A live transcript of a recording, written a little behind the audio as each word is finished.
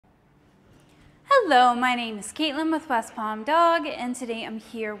Hello, my name is Caitlin with West Palm Dog, and today I'm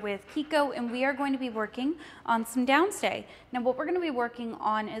here with Kiko, and we are going to be working on some downstay. Now, what we're going to be working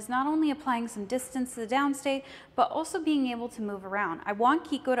on is not only applying some distance to the downstay, but also being able to move around. I want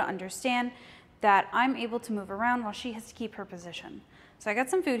Kiko to understand that I'm able to move around while she has to keep her position. So I got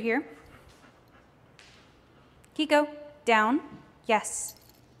some food here. Kiko, down. Yes.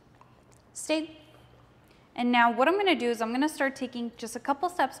 Stay. And now what I'm going to do is I'm going to start taking just a couple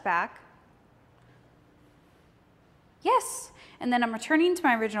steps back. Yes, and then I'm returning to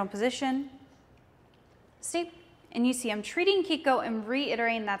my original position. Stay, and you see I'm treating Kiko and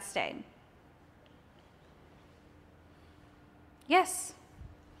reiterating that stay. Yes.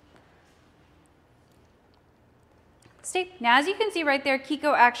 Stay. Now as you can see right there,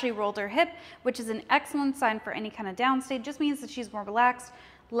 Kiko actually rolled her hip, which is an excellent sign for any kind of downstay. It just means that she's more relaxed,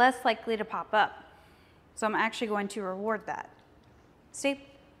 less likely to pop up. So I'm actually going to reward that. Stay.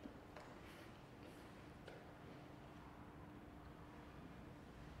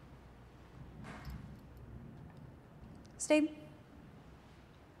 Stay.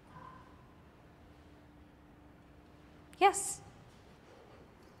 Yes.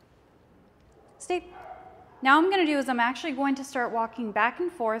 Stay. Now I'm going to do is I'm actually going to start walking back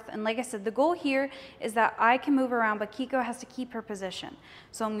and forth, and like I said, the goal here is that I can move around, but Kiko has to keep her position.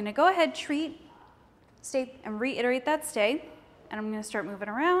 So I'm going to go ahead, treat, stay, and reiterate that stay, and I'm going to start moving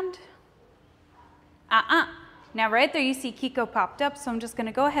around. Now right there you see Kiko popped up, so I'm just going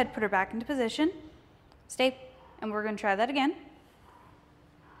to go ahead, put her back into position, stay. And we're going to try that again.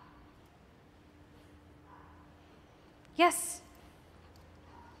 Yes.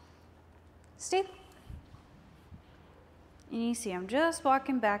 Stay. And you see I'm just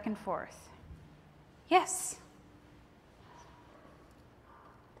walking back and forth. Yes.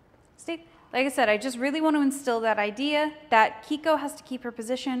 Stay. Like I said, I just really want to instill that idea that Kiko has to keep her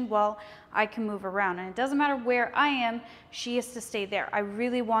position while I can move around. And it doesn't matter where I am, she has to stay there. I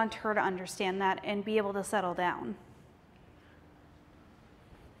really want her to understand that and be able to settle down.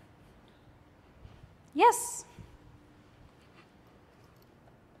 Yes.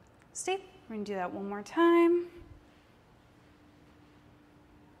 Stay. We're going to do that one more time.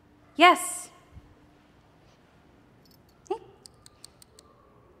 Yes.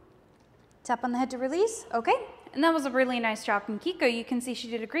 Tap on the head to release. Okay. And that was a really nice job from Kiko. You can see she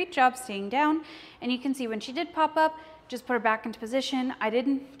did a great job staying down. And you can see when she did pop up, just put her back into position. I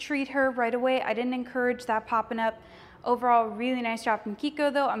didn't treat her right away. I didn't encourage that popping up. Overall, really nice job from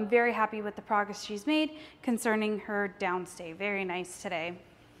Kiko though. I'm very happy with the progress she's made concerning her downstay. Very nice today.